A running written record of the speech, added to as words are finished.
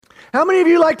How many of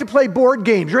you like to play board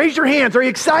games? Raise your hands. Are you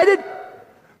excited?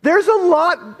 There's a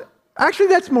lot. Actually,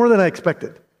 that's more than I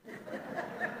expected.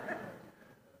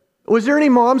 Was there any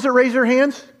moms that raised their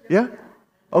hands? Yeah?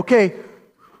 Okay.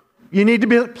 You need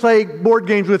to play board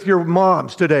games with your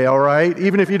moms today, all right?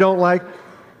 Even if you don't like.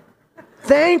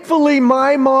 Thankfully,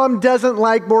 my mom doesn't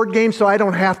like board games, so I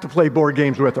don't have to play board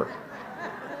games with her.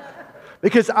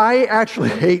 Because I actually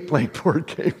hate playing board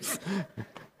games.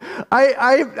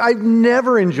 I've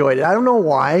never enjoyed it. I don't know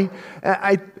why.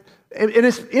 And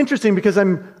it's interesting because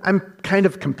I'm kind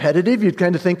of competitive. You'd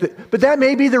kind of think that, but that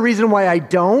may be the reason why I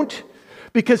don't.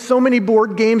 Because so many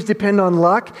board games depend on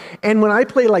luck. And when I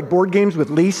play like board games with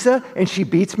Lisa and she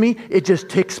beats me, it just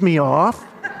ticks me off.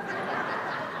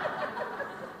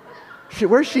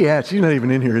 Where's she at? She's not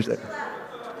even in here, is it?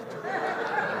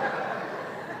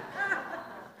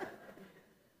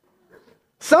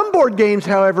 Some board games,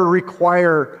 however,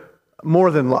 require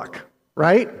more than luck,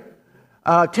 right?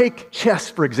 Take chess,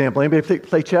 for example. Anybody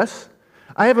play chess?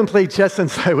 I haven't played chess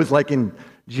since I was like in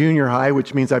junior high,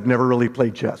 which means I've never really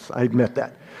played chess. I admit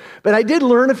that. But I did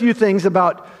learn a few things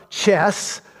about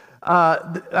chess.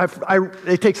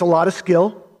 It takes a lot of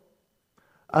skill.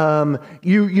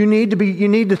 You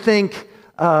need to think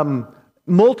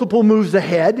multiple moves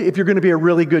ahead if you're going to be a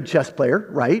really good chess player,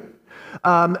 right?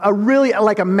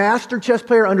 A master chess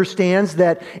player understands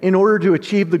that in order to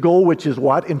achieve the goal, which is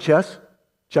what in chess?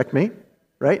 Checkmate,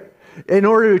 right? In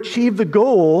order to achieve the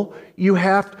goal,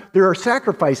 there are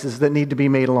sacrifices that need to be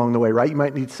made along the way, right? You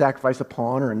might need to sacrifice a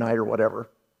pawn or a knight or whatever.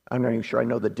 I'm not even sure I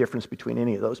know the difference between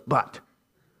any of those, but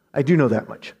I do know that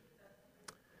much.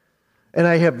 And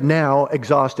I have now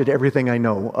exhausted everything I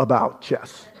know about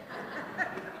chess.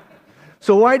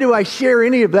 So why do I share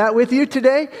any of that with you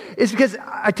today? It's because,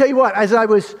 I tell you what,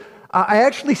 I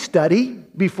actually study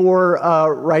before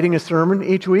writing a sermon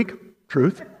each week,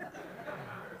 truth.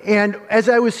 And as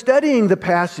I was studying the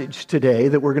passage today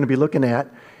that we're going to be looking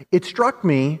at, it struck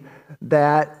me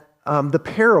that the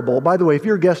parable, by the way, if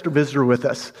you're a guest or visitor with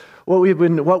us, what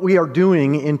we are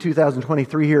doing in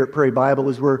 2023 here at Prairie Bible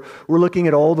is we're looking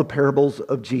at all the parables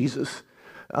of Jesus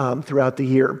throughout the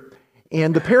year.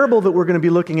 And the parable that we're going to be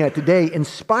looking at today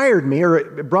inspired me, or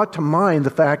it brought to mind the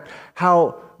fact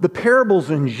how the parables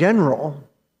in general,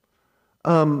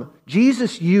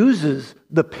 Jesus uses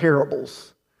the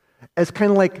parables as kind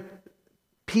of like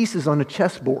pieces on a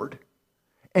chessboard.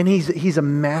 And he's a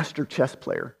master chess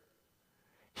player.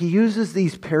 He uses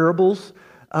these parables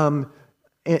and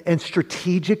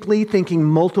strategically thinking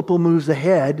multiple moves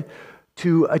ahead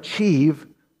to achieve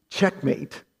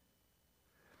checkmate.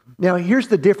 Now, here's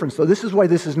the difference, though. This is why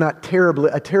this is not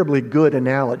a terribly good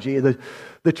analogy. The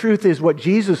truth is what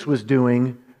Jesus was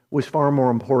doing was far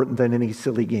more important than any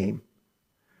silly game.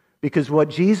 Because what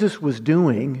Jesus was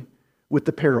doing with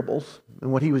the parables,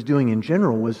 and what he was doing in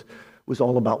general, was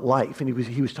all about life. And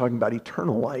he was talking about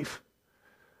eternal life.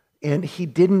 And he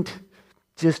didn't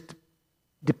just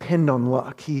depend on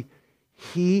luck.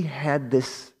 He had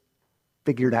this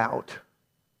figured out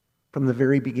from the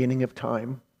very beginning of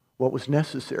time, what was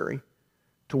necessary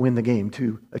to win the game,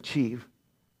 to achieve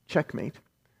checkmate.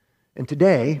 And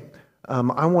today,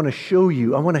 I want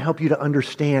to help you to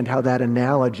understand how that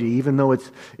analogy, even though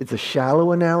it's a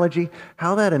shallow analogy,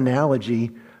 how that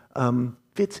analogy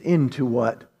fits into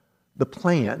what the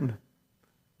plan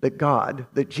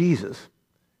that Jesus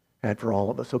had for all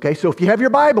of us. Okay, so if you have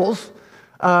your Bibles,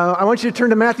 I want you to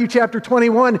turn to Matthew chapter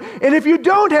 21. And if you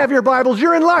don't have your Bibles,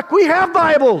 you're in luck. We have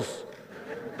Bibles.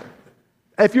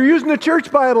 If you're using the church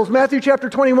Bibles, Matthew chapter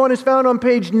 21 is found on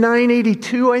page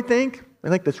 982, I think. I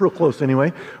think that's real close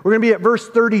anyway. We're going to be at verse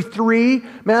 33.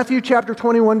 Matthew chapter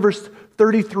 21, verse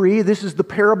 33. This is the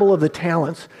parable of the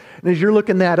talents. And as you're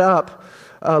looking that up,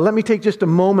 let me take just a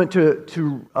moment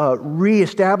to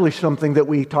reestablish something that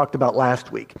we talked about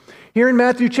last week. Here in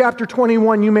Matthew chapter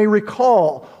 21, you may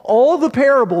recall all the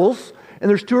parables, and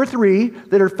there's 2 or 3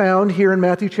 that are found here in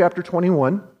Matthew chapter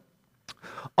 21.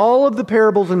 All of the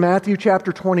parables in Matthew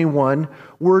chapter 21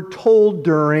 were told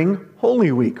during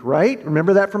Holy Week, right?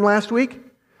 Remember that from last week?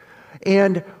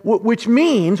 And which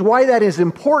means why that is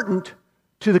important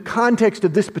to the context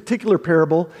of this particular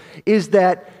parable is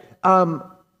that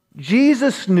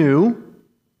Jesus knew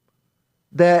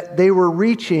that they were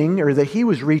reaching, or that he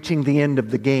was reaching the end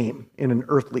of the game in an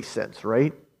earthly sense,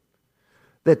 right?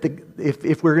 That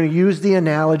if we're going to use the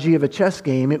analogy of a chess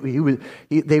game,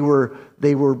 they were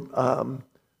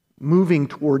moving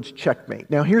towards checkmate.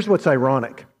 Now, here's what's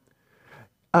ironic.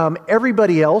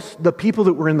 Everybody else, the people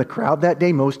that were in the crowd that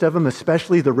day, most of them,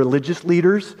 especially the religious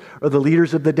leaders or the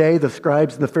leaders of the day, the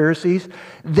scribes and the Pharisees,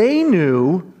 they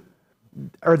knew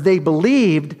or they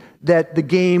believed that the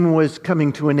game was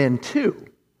coming to an end too.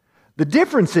 The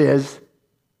difference is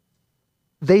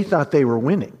they thought they were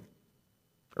winning,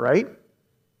 right?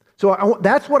 So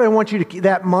that's what I want you to keep,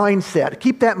 that mindset.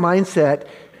 Keep that mindset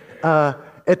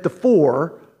at the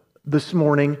fore this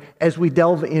morning as we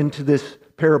delve into this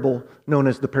parable known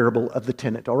as the parable of the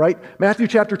tenant, all right? Matthew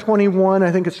chapter 21,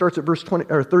 I think it starts at verse 20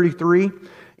 or 33,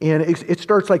 and it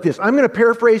starts like this. I'm going to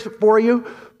paraphrase it for you.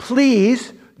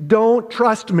 Please don't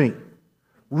trust me.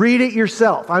 Read it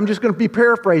yourself. I'm just going to be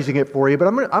paraphrasing it for you, but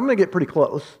I'm going to get pretty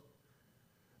close.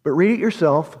 But read it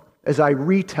yourself as I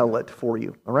retell it for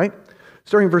you, all right?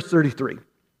 Starting in verse 33.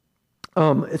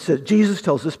 It says, Jesus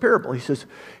tells this parable.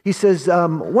 He says,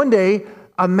 one day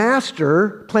a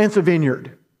master plants a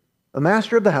vineyard. A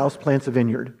master of the house plants a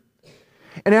vineyard.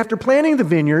 And after planting the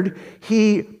vineyard,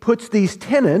 he puts these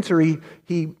tenants, or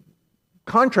he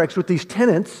contracts with these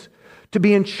tenants to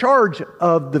be in charge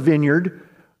of the vineyard,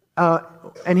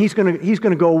 and he's going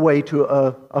to go away to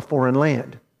a foreign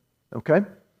land. Okay?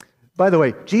 By the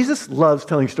way, Jesus loves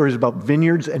telling stories about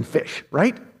vineyards and fish,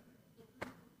 right?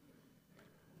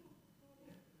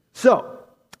 So,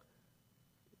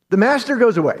 the master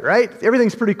goes away, right?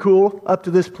 Everything's pretty cool up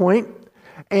to this point.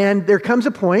 And there comes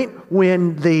a point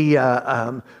when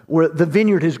where the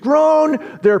vineyard has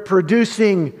grown, they're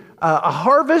producing a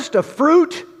harvest of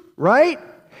fruit, right?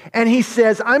 And he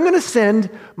says, I'm going to send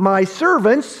my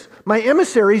servants, my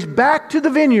emissaries, back to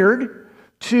the vineyard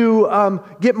to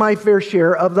get my fair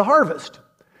share of the harvest.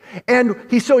 And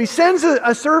so he sends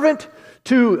a servant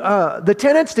to the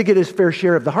tenants to get his fair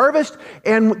share of the harvest.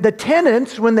 And the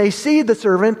tenants, when they see the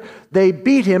servant, they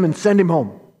beat him and send him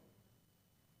home.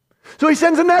 So he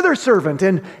sends another servant,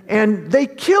 and they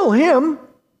kill him,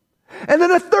 and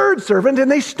then a third servant, and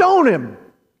they stone him.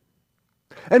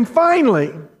 And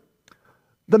finally,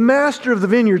 the master of the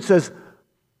vineyard says,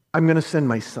 I'm going to send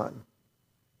my son,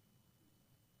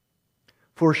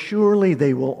 for surely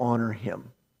they will honor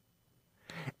him.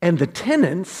 And the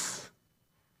tenants,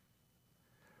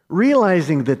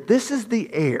 realizing that this is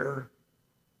the heir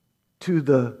to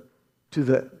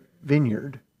the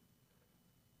vineyard,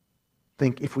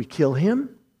 think if we kill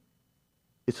him,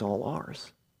 it's all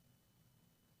ours.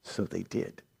 So they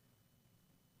did.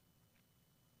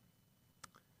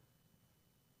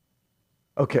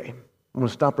 Okay, I'm going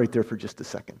to stop right there for just a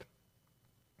second.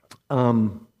 I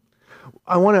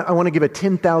want to give a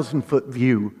 10,000-foot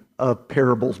view of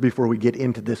parables before we get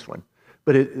into this one.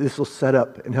 But this will set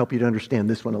up and help you to understand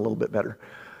this one a little bit better.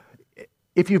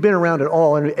 If you've been around at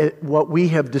all, and what we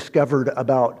have discovered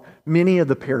about many of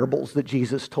the parables that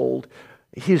Jesus told,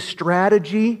 his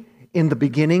strategy in the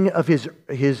beginning of his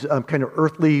kind of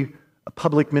earthly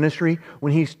public ministry,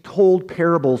 when he's told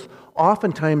parables,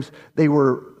 oftentimes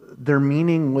their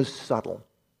meaning was subtle.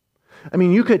 I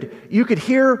mean, you could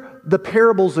hear the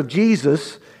parables of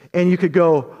Jesus, and you could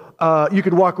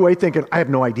walk away thinking, I have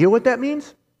no idea what that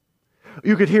means.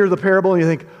 You could hear the parable and you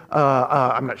think,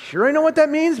 I'm not sure I know what that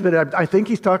means, but I think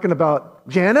he's talking about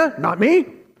Jana, not me.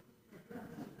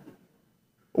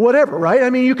 Whatever, right? I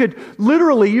mean, you could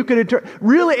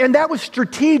really, and that was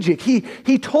strategic.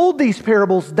 He told these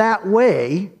parables that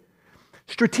way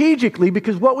strategically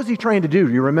because what was he trying to do?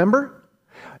 Do you remember?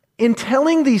 In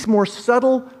telling these more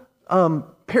subtle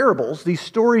parables, these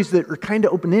stories that are kind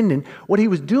of open-ended, what he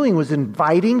was doing was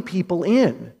inviting people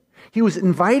in. He was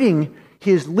inviting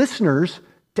his listeners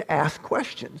to ask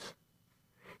questions.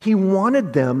 He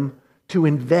wanted them to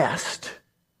invest,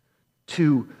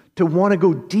 to want to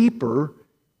go deeper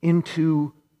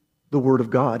into the Word of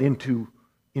God, into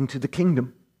the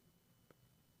kingdom.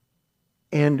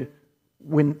 And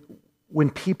when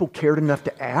people cared enough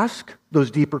to ask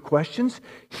those deeper questions,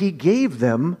 he gave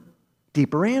them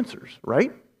deeper answers,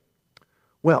 right?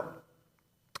 Well,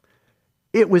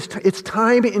 it's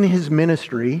time in his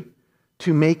ministry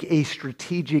to make a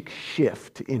strategic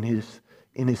shift in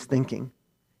his thinking,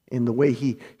 in the way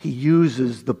he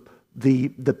uses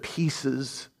the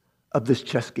pieces of this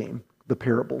chess game, the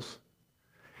parables.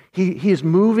 He is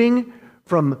moving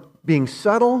from being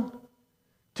subtle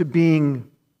to being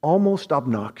almost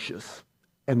obnoxious,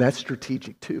 and that's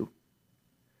strategic too.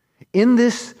 In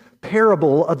this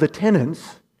parable of the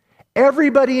tenants,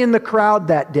 everybody in the crowd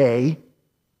that day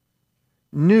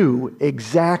knew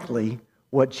exactly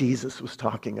what Jesus was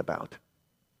talking about.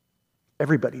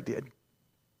 Everybody did.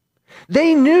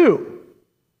 They knew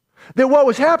that what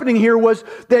was happening here was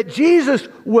that Jesus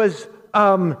was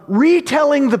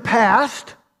retelling the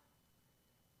past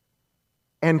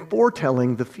and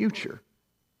foretelling the future.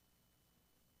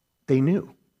 They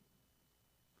knew.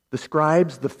 The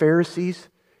scribes, the Pharisees,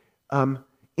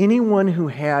 anyone who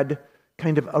had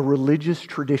kind of a religious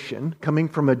tradition, coming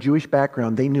from a Jewish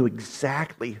background, they knew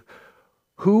exactly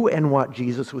who and what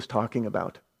Jesus was talking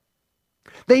about.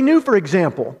 They knew, for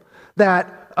example,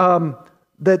 that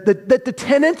the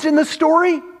tenants in the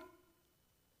story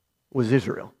was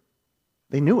Israel.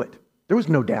 They knew it. There was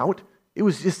no doubt. It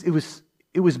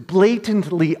was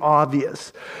blatantly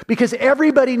obvious because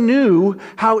everybody knew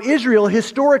how Israel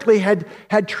historically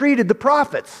had treated the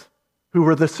prophets, who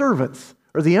were the servants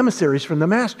or the emissaries from the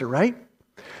master, right?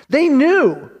 They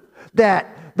knew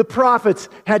that the prophets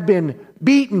had been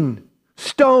beaten,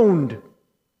 stoned,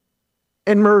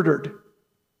 and murdered.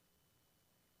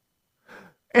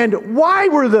 And why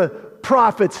were the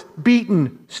prophets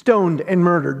beaten, stoned, and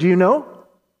murdered? Do you know?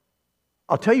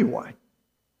 I'll tell you why.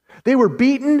 They were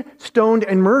beaten, stoned,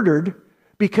 and murdered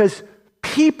because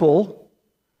people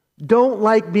don't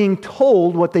like being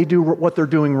told what they're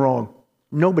doing wrong.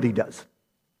 Nobody does.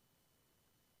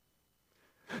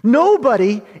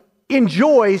 Nobody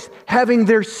enjoys having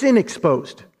their sin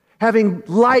exposed, having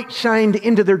light shined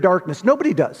into their darkness.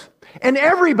 Nobody does. And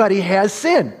everybody has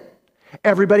sin.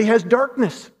 Everybody has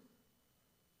darkness.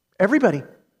 Everybody.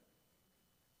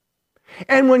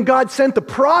 And when God sent the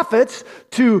prophets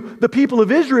to the people of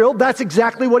Israel, that's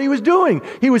exactly what he was doing.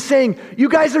 He was saying, you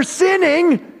guys are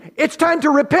sinning. It's time to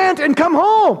repent and come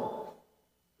home.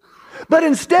 But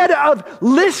instead of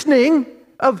listening,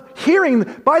 of hearing,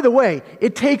 by the way,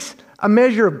 it takes a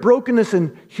measure of brokenness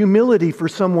and humility for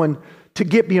someone to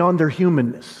get beyond their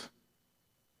humanness.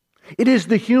 It is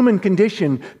the human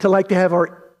condition to like to have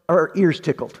our ears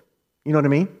tickled. You know what I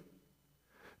mean?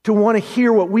 To want to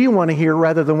hear what we want to hear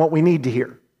rather than what we need to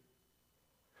hear.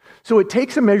 So it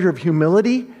takes a measure of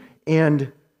humility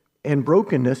and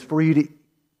brokenness for you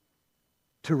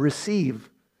to receive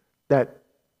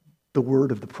the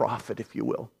word of the prophet, if you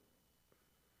will.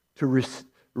 To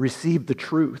receive the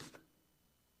truth.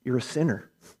 You're a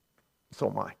sinner. So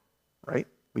am I, right?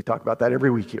 We talk about that every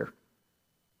week here.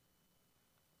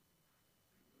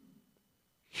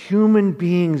 Human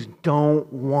beings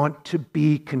don't want to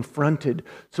be confronted.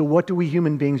 So what do we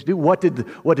human beings do? What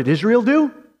did Israel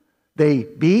do? They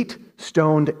beat,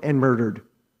 stoned, and murdered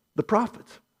the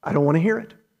prophets. I don't want to hear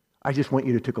it. I just want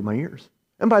you to tickle my ears.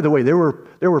 And by the way, there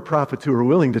were prophets who were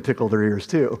willing to tickle their ears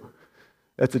too.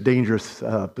 That's a dangerous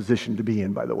position to be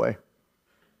in, by the way.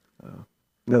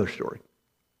 Another story.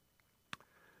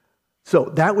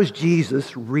 So that was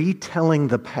Jesus retelling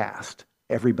the past.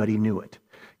 Everybody knew it.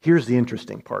 Here's the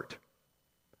interesting part.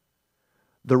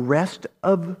 The rest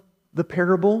of the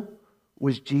parable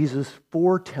was Jesus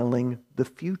foretelling the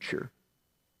future.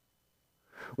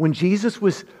 When he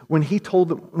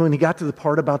got to the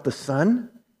part about the Son,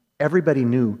 everybody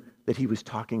knew that he was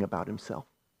talking about himself.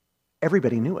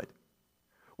 Everybody knew it.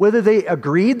 Whether they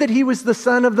agreed that he was the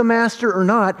Son of the Master or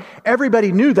not,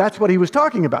 everybody knew that's what he was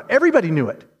talking about. Everybody knew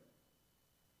it.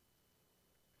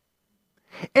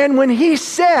 And when he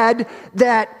said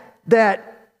that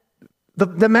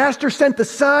the master sent the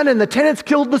son and the tenants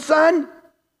killed the son,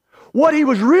 what he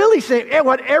was really saying, and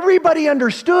what everybody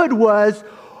understood was,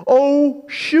 oh,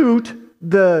 shoot,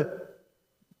 the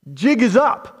jig is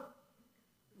up.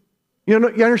 You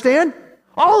understand?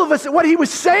 All of us, what he was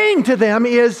saying to them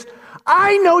is,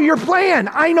 I know your plan.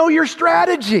 I know your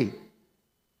strategy.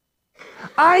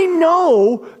 I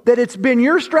know that it's been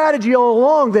your strategy all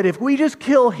along that if we just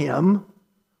kill him,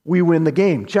 we win the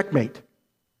game. Checkmate.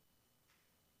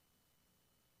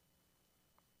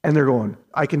 And they're going,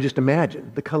 I can just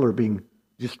imagine the color being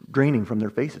just draining from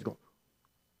their faces. Going,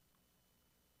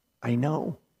 I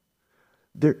know.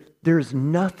 There's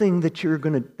nothing that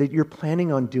you're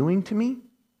planning on doing to me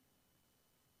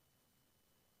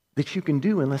that you can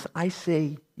do unless I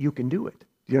say you can do it.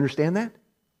 Do you understand that?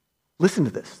 Listen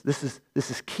to this. This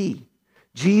is key.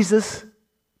 Jesus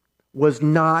was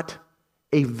not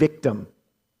a victim.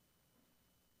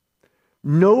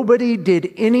 Nobody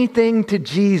did anything to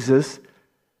Jesus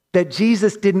that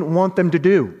Jesus didn't want them to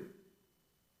do.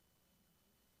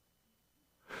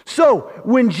 So,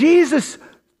 when Jesus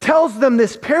tells them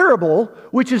this parable,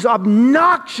 which is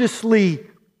obnoxiously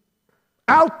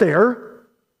out there,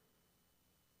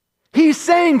 he's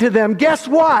saying to them, guess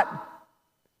what?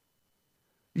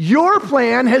 Your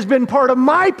plan has been part of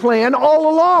my plan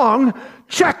all along.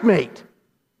 Checkmate.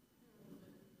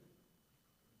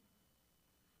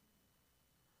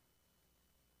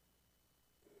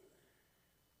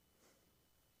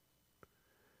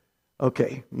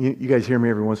 Okay, you guys hear me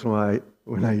every once in a while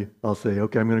when I'll say,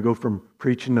 okay, I'm going to go from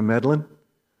preaching to meddling.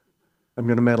 I'm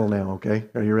going to meddle now, okay?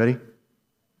 Are you ready?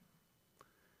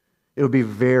 It would be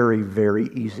very, very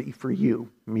easy for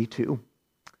you, me too.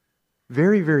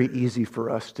 Very, very easy for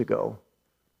us to go,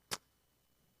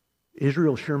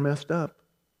 Israel sure messed up.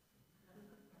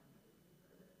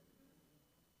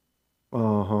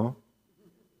 Uh-huh.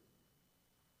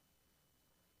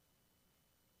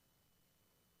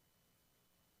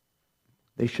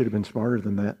 They should have been smarter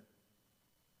than that.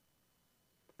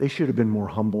 They should have been more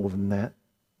humble than that.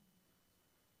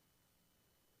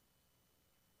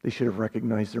 They should have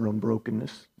recognized their own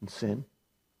brokenness and sin.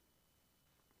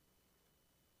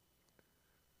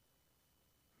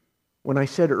 When I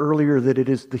said earlier that it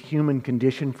is the human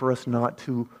condition for us not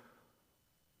to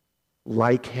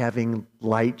like having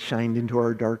light shined into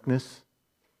our darkness,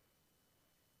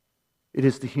 it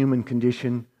is the human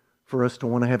condition for us to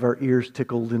want to have our ears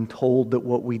tickled and told that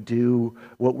what we do,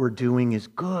 what we're doing is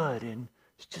good and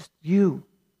it's just you.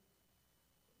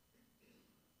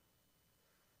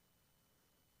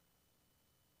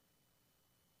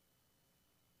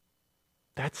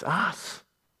 That's us.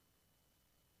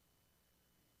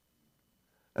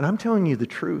 And I'm telling you the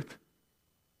truth.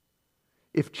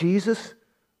 If Jesus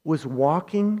was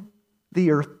walking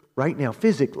the earth right now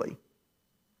physically,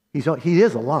 he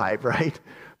is alive, right?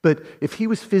 But if he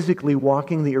was physically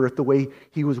walking the earth the way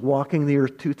he was walking the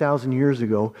earth 2,000 years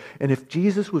ago, and if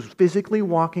Jesus was physically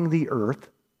walking the earth,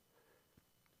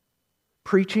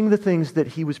 preaching the things that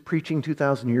he was preaching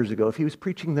 2,000 years ago, if he was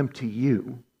preaching them to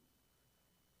you,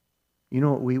 you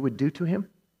know what we would do to him?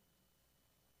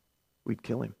 We'd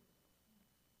kill him.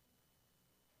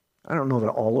 I don't know that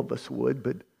all of us would,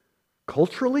 but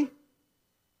culturally,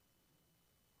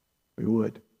 we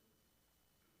would.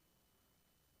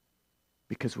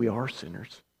 Because we are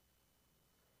sinners.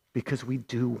 Because we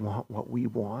do want what we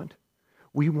want.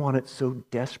 We want it so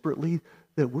desperately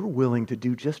that we're willing to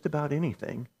do just about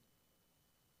anything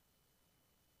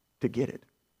to get it.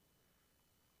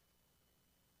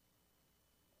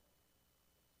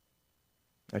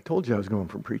 I told you I was going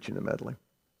from preaching to meddling.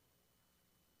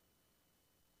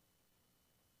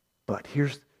 But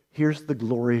here's the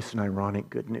glorious and ironic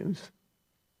good news.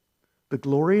 The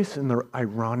glorious and the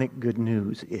ironic good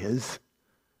news is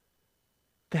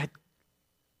that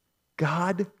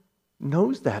God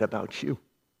knows that about you.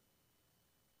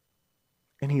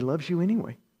 And he loves you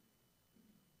anyway.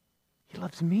 He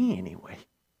loves me anyway.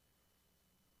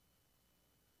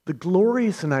 The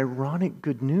glorious and ironic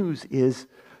good news is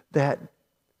that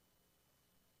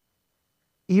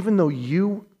even though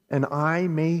you and I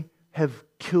may have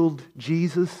killed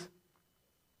Jesus,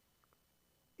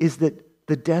 is that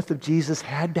the death of Jesus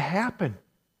had to happen.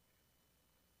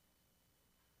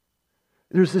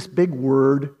 There's this big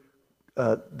word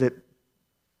that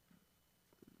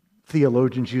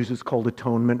theologians use. It's called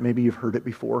atonement. Maybe you've heard it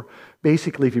before.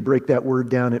 Basically, if you break that word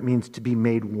down, it means to be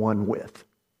made one with.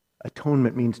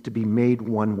 Atonement means to be made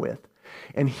one with.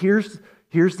 And here's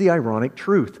the ironic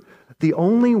truth. The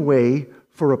only way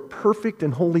for a perfect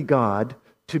and holy God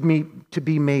to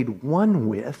be made one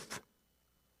with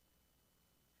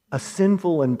a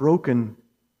sinful and broken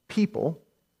people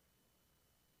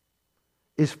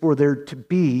is for there to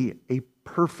be a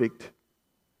perfect,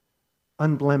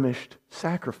 unblemished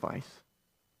sacrifice.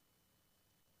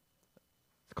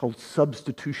 It's called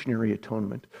substitutionary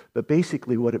atonement. But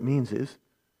basically what it means is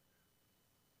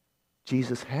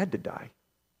Jesus had to die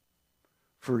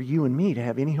for you and me to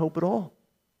have any hope at all.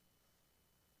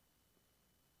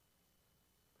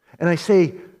 And I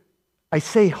say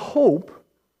hope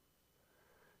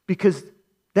because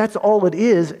that's all it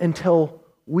is until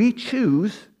we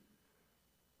choose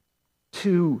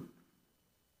to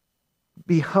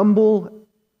be humble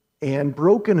and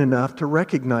broken enough to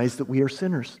recognize that we are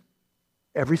sinners.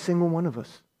 Every single one of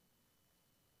us.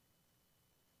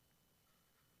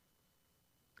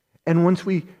 And once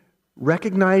we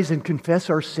recognize and confess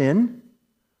our sin,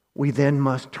 we then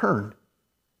must turn.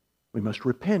 We must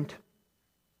repent.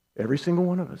 Every single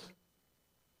one of us.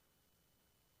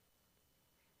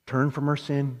 Turn from our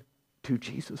sin to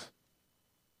Jesus.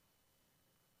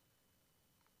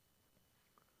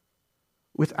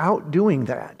 Without doing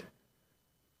that,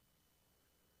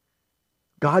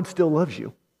 God still loves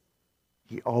you.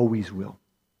 He always will.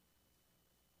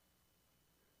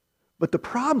 But the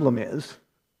problem is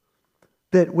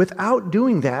that without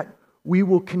doing that, we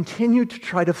will continue to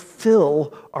try to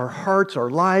fill our hearts, our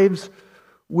lives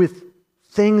with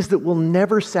things that will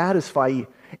never satisfy you,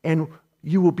 and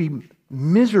you will be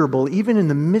miserable even in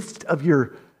the midst of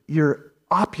your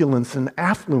opulence and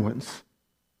affluence.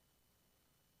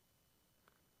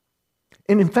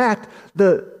 And in fact,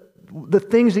 the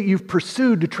things that you've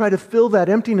pursued to try to fill that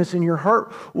emptiness in your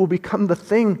heart will become the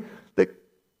thing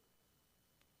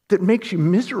that makes you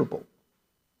miserable.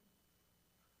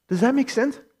 Does that make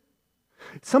sense?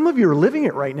 Some of you are living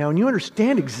it right now, and you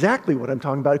understand exactly what I'm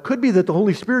talking about. It could be that the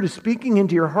Holy Spirit is speaking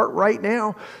into your heart right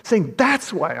now, saying,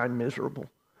 that's why I'm miserable.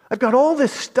 I've got all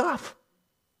this stuff,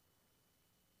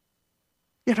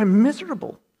 yet I'm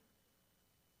miserable.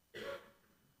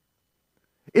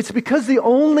 It's because the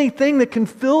only thing that can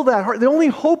fill that heart, the only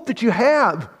hope that you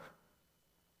have,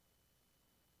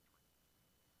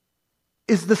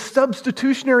 is the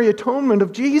substitutionary atonement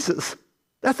of Jesus.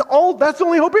 That's the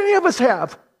only hope any of us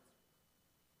have.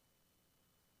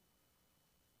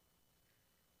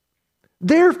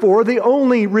 Therefore, the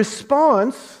only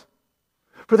response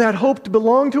for that hope to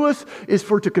belong to us is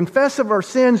to confess of our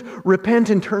sins, repent,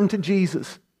 and turn to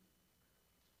Jesus.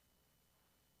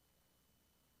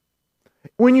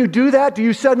 When you do that, do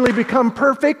you suddenly become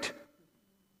perfect?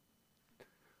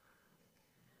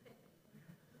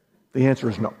 The answer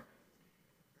is no.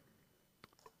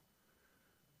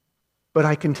 But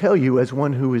I can tell you, as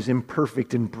one who is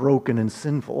imperfect and broken and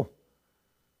sinful,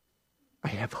 I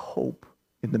have hope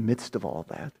in the midst of all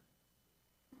that.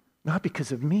 Not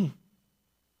because of me,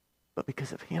 but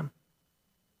because of Him.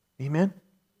 Amen?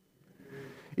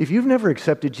 If you've never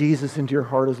accepted Jesus into your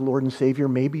heart as Lord and Savior,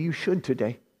 maybe you should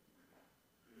today.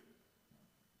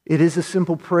 It is a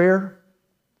simple prayer.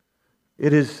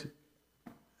 It is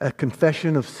a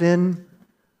confession of sin,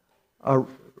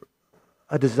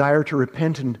 a desire to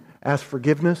repent and ask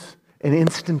forgiveness, and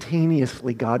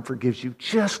instantaneously God forgives you.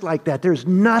 Just like that. There's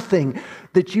nothing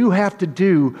that you have to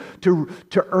do to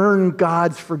earn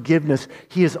God's forgiveness.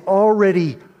 He has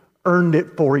already earned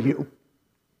it for you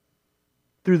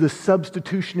through the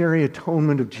substitutionary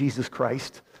atonement of Jesus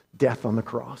Christ, death on the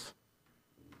cross.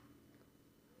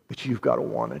 But you've got to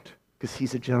want it, because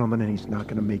He's a gentleman and He's not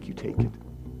going to make you take it.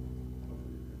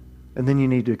 And then you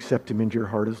need to accept Him into your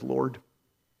heart as Lord.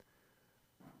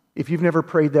 If you've never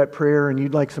prayed that prayer and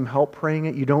you'd like some help praying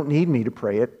it, you don't need me to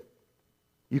pray it.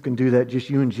 You can do that, just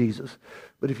you and Jesus.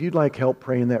 But if you'd like help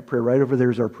praying that prayer, right over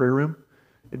there is our prayer room.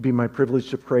 It'd be my privilege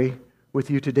to pray with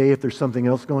you today. If there's something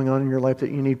else going on in your life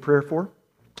that you need prayer for,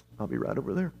 I'll be right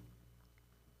over there.